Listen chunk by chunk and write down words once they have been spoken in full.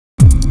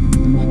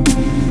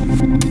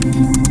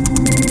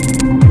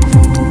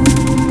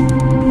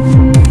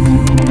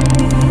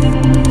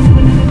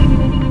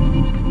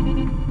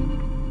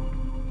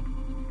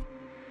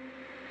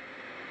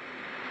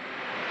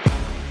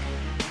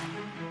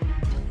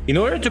In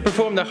order to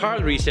perform the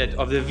hard reset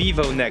of the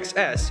Vivo Nex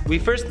S, we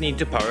first need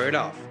to power it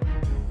off.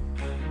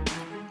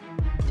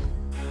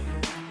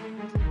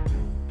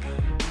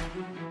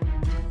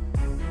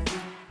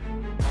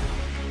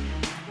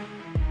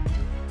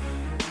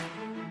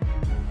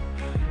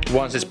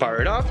 Once it's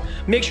powered off,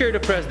 make sure to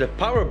press the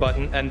power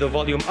button and the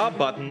volume up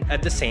button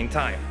at the same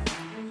time.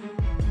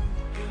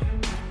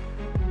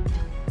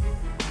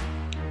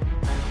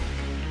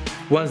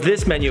 Once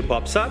this menu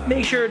pops up,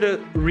 make sure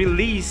to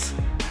release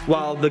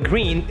while the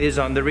green is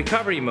on the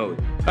recovery mode.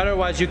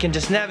 Otherwise, you can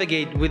just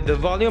navigate with the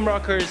volume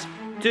rockers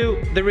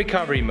to the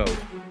recovery mode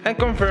and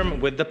confirm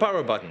with the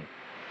power button.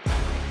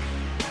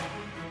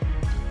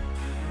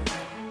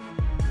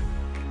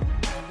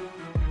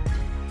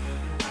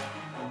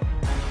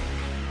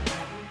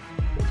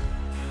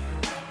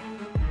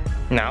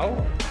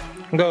 Now,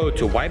 go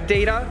to wipe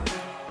data,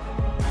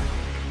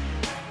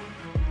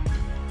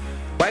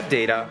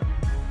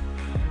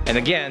 and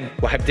again,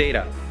 wipe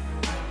data.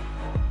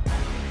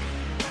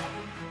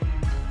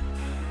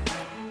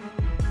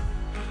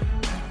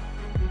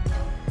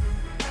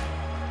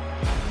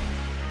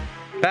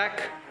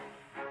 Back,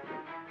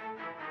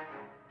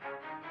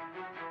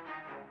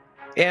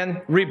 and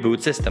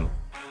reboot system.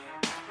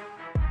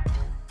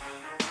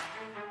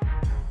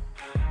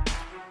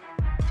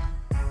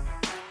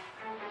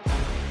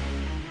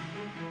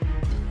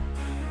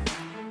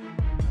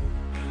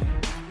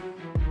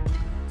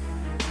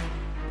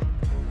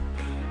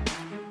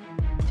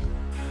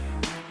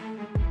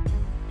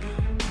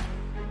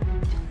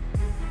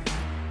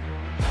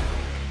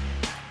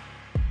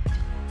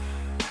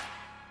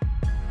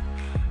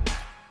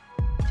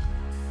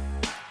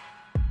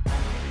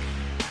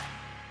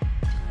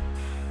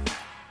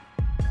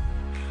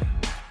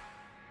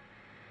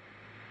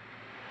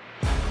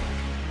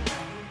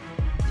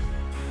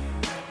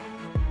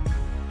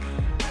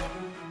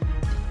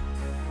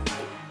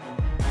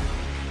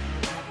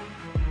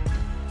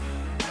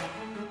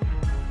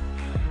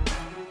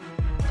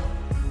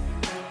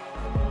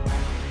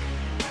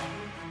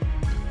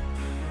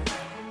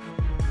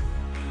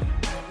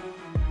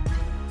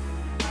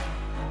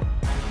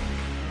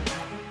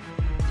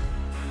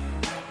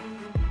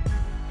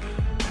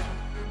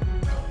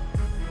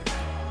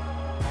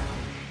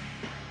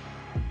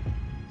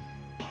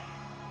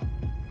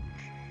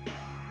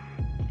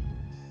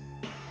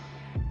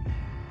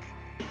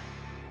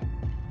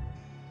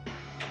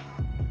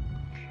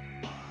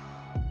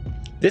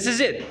 This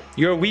is it!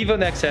 Your Vivo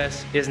Nex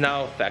S is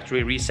now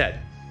factory reset.